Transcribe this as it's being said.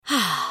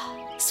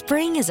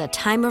Spring is a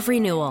time of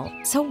renewal,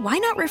 so why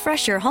not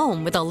refresh your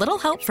home with a little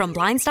help from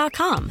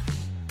Blinds.com?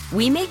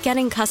 We make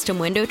getting custom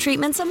window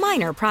treatments a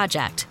minor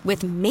project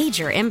with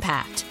major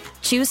impact.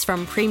 Choose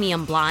from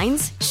premium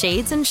blinds,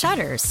 shades, and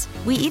shutters.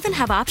 We even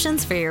have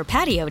options for your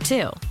patio,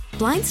 too.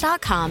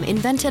 Blinds.com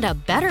invented a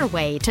better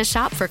way to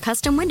shop for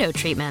custom window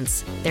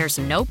treatments. There's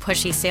no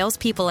pushy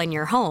salespeople in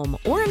your home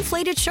or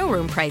inflated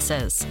showroom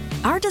prices.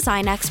 Our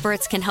design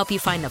experts can help you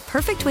find the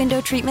perfect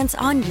window treatments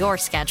on your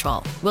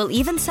schedule. We'll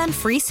even send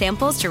free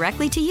samples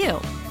directly to you.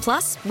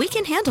 Plus, we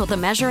can handle the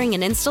measuring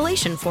and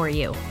installation for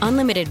you.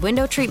 Unlimited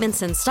window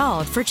treatments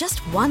installed for just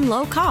one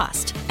low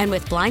cost. And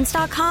with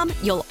Blinds.com,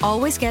 you'll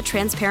always get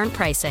transparent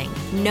pricing.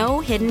 No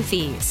hidden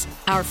fees.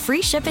 Our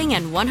free shipping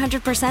and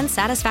 100%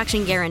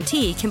 satisfaction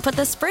guarantee can put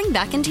the spring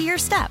back into your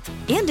step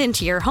and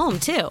into your home,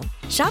 too.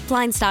 Shop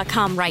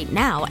Blinds.com right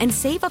now and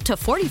save up to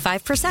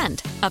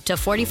 45%. Up to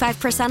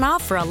 45%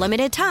 off for a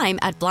limited time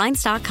at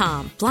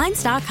Blinds.com.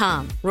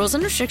 Blinds.com. Rules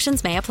and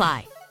restrictions may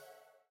apply.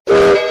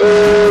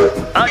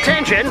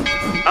 Attention!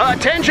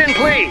 Attention,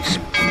 please!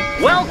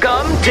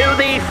 Welcome to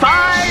the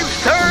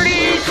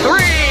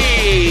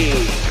 533!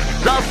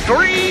 The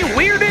 3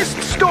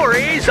 weirdest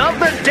stories of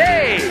the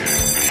day!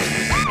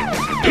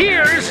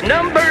 Here's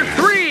number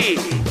 3!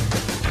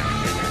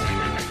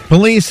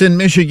 Police in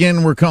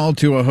Michigan were called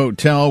to a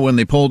hotel when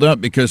they pulled up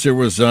because there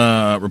was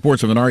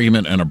reports of an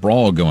argument and a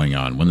brawl going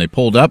on. When they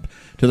pulled up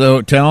to the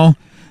hotel,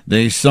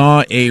 they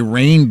saw a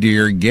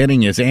reindeer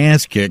getting his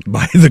ass kicked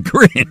by the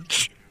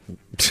Grinch.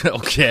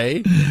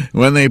 Okay.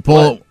 When they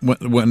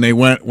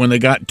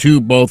got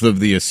to both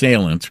of the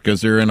assailants, because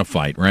they're in a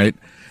fight, right?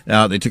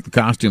 They took the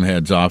costume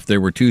heads off.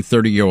 There were 2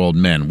 30-year-old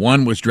men.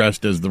 One was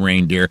dressed as the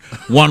reindeer.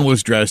 One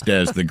was dressed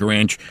as the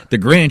Grinch. The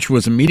Grinch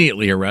was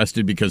immediately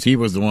arrested because he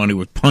was the one who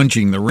was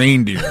punching the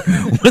reindeer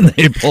when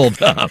they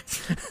pulled up.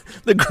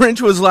 The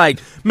Grinch was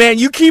like, man,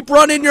 you keep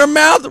running your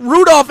mouth,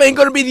 Rudolph ain't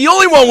going to be the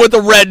only one with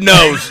a red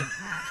nose.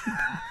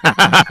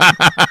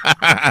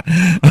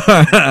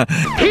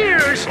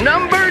 Here's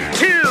number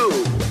 2.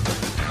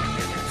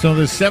 So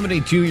this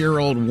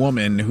 72-year-old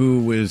woman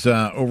who was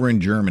over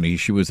in Germany,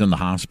 she was in the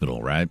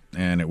hospital, right?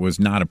 And it was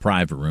not a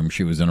private room.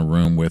 She was in a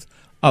room with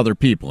other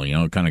people,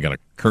 kind of got a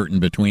curtain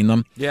between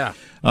them. Yeah.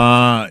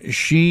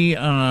 She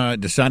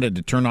decided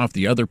to turn off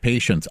the other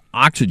patient's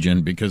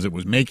oxygen because it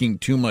was making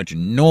too much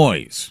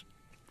noise.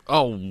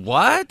 Oh,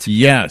 what?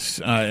 Yes,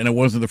 and it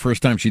wasn't the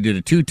first time. She did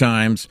it 2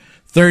 times.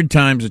 3rd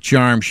time's a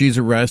charm. She's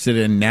arrested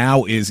and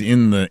now is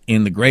in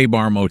the Gray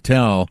Bar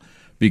Motel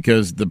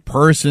because the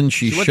person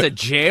she went to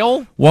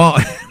jail? Well,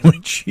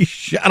 when she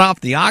shut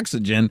off the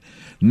oxygen,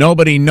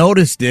 nobody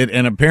noticed it,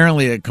 and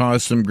apparently it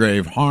caused some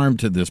grave harm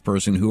to this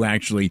person who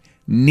actually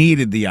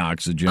needed the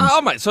oxygen.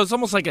 Oh my! So it's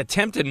almost like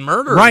attempted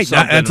murder, right? Or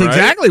something, That's right?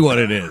 exactly what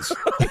it is.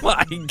 Oh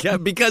my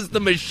God! Because the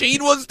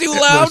machine was too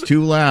loud. It was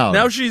too loud.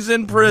 Now she's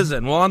in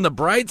prison. Well, on the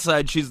bright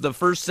side, she's the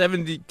first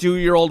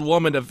 72-year-old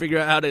woman to figure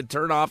out how to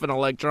turn off an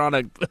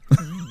electronic.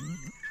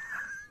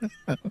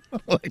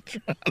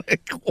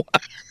 Electronic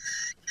what?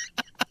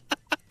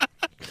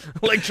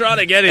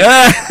 Electronic anything.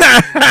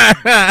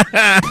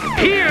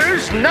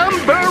 Here's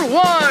number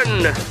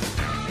 1.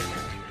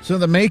 So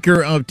the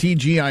maker of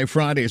TGI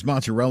Fridays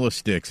mozzarella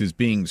sticks is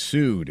being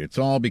sued. It's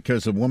all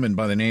because a woman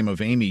by the name of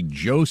Amy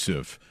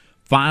Joseph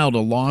filed a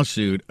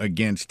lawsuit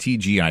against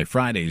TGI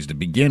Fridays to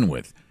begin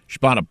with. She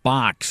bought a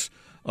box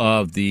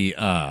of the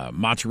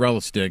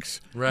mozzarella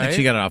sticks. Right. I think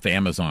she got it off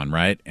Amazon,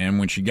 right? And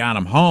when she got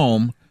them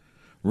home,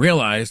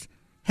 realized,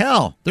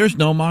 hell, there's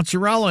no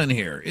mozzarella in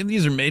here. And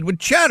these are made with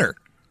cheddar.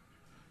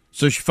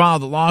 So she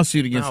filed a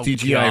lawsuit against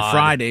TGI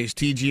Fridays.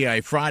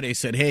 TGI Fridays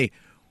said, hey,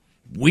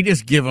 we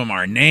just give them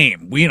our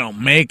name. We don't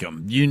make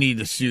them. You need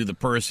to sue the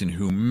person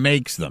who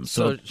makes them.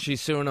 So she's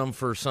suing them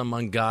for some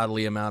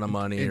ungodly amount of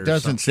money. It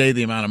doesn't say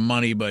the amount of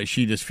money, but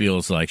she just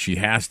feels like she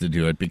has to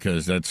do it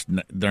because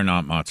they're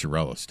not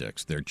mozzarella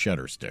sticks. They're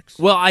cheddar sticks.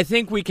 Well, I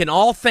think we can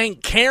all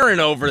thank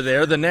Karen over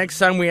there the next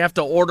time we have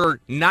to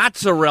order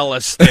mozzarella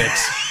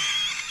sticks.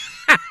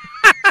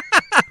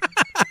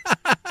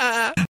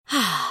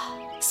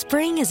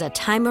 Spring is a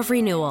time of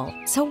renewal,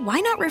 so why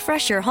not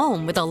refresh your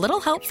home with a little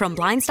help from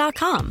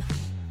Blinds.com?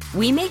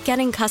 We make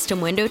getting custom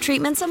window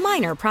treatments a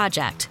minor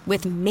project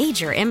with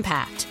major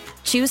impact.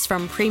 Choose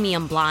from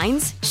premium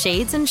blinds,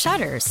 shades, and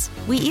shutters.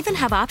 We even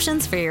have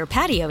options for your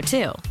patio,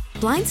 too.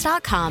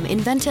 Blinds.com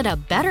invented a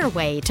better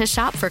way to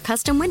shop for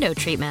custom window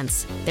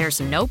treatments. There's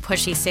no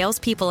pushy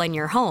salespeople in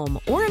your home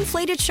or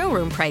inflated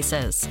showroom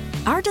prices.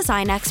 Our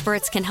design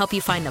experts can help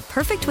you find the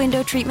perfect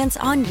window treatments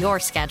on your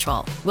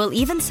schedule. We'll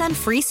even send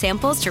free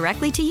samples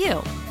directly to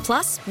you.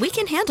 Plus, we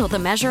can handle the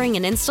measuring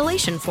and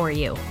installation for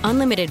you.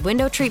 Unlimited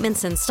window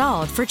treatments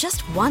installed for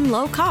just one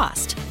low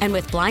cost. And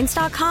with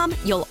Blinds.com,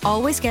 you'll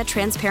always get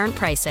transparent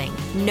pricing.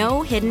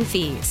 No hidden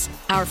fees.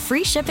 Our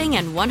free shipping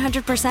and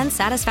 100%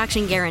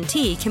 satisfaction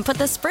guarantee can put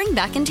the spring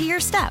back into your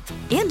step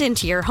and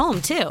into your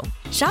home, too.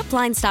 Shop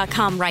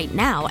Blinds.com right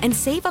now and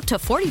save up to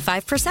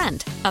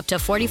 45%. Up to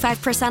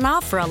 45%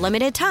 off for a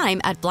limited time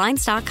at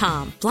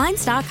Blinds.com.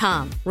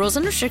 Blinds.com. Rules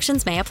and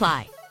restrictions may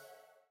apply.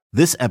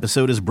 This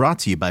episode is brought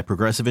to you by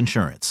Progressive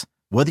Insurance.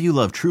 Whether you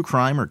love true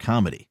crime or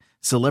comedy,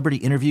 celebrity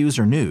interviews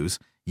or news,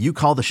 you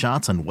call the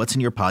shots on what's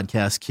in your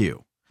podcast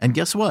queue. And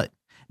guess what?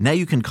 Now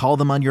you can call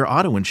them on your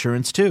auto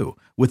insurance too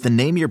with the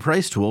Name Your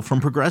Price tool from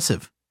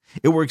Progressive.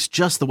 It works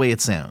just the way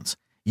it sounds.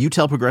 You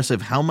tell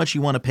Progressive how much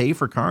you want to pay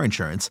for car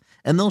insurance,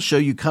 and they'll show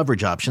you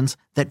coverage options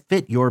that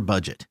fit your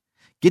budget.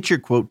 Get your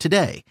quote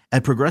today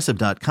at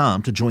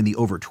Progressive.com to join the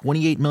over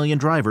 28 million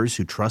drivers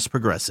who trust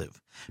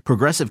Progressive.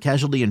 Progressive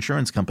Casualty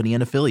Insurance Company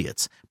and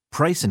Affiliates.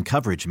 Price and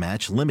coverage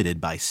match limited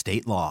by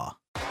state law.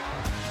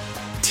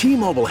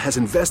 T-Mobile has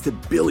invested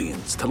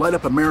billions to light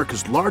up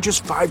America's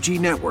largest 5G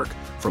network,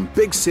 from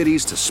big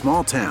cities to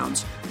small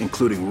towns,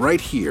 including right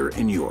here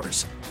in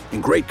yours.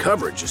 And great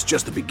coverage is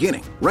just the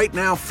beginning. Right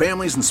now,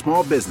 families and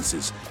small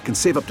businesses can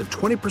save up to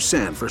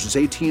 20% versus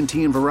AT&T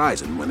and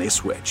Verizon when they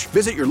switch.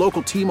 Visit your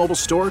local T-Mobile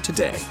store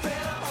today.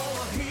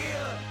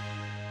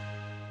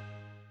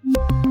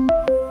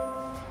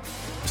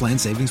 Plan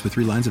savings with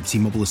 3 lines of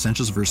T-Mobile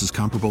Essentials versus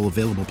comparable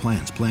available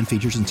plans. Plan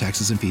features and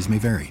taxes and fees may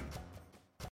vary.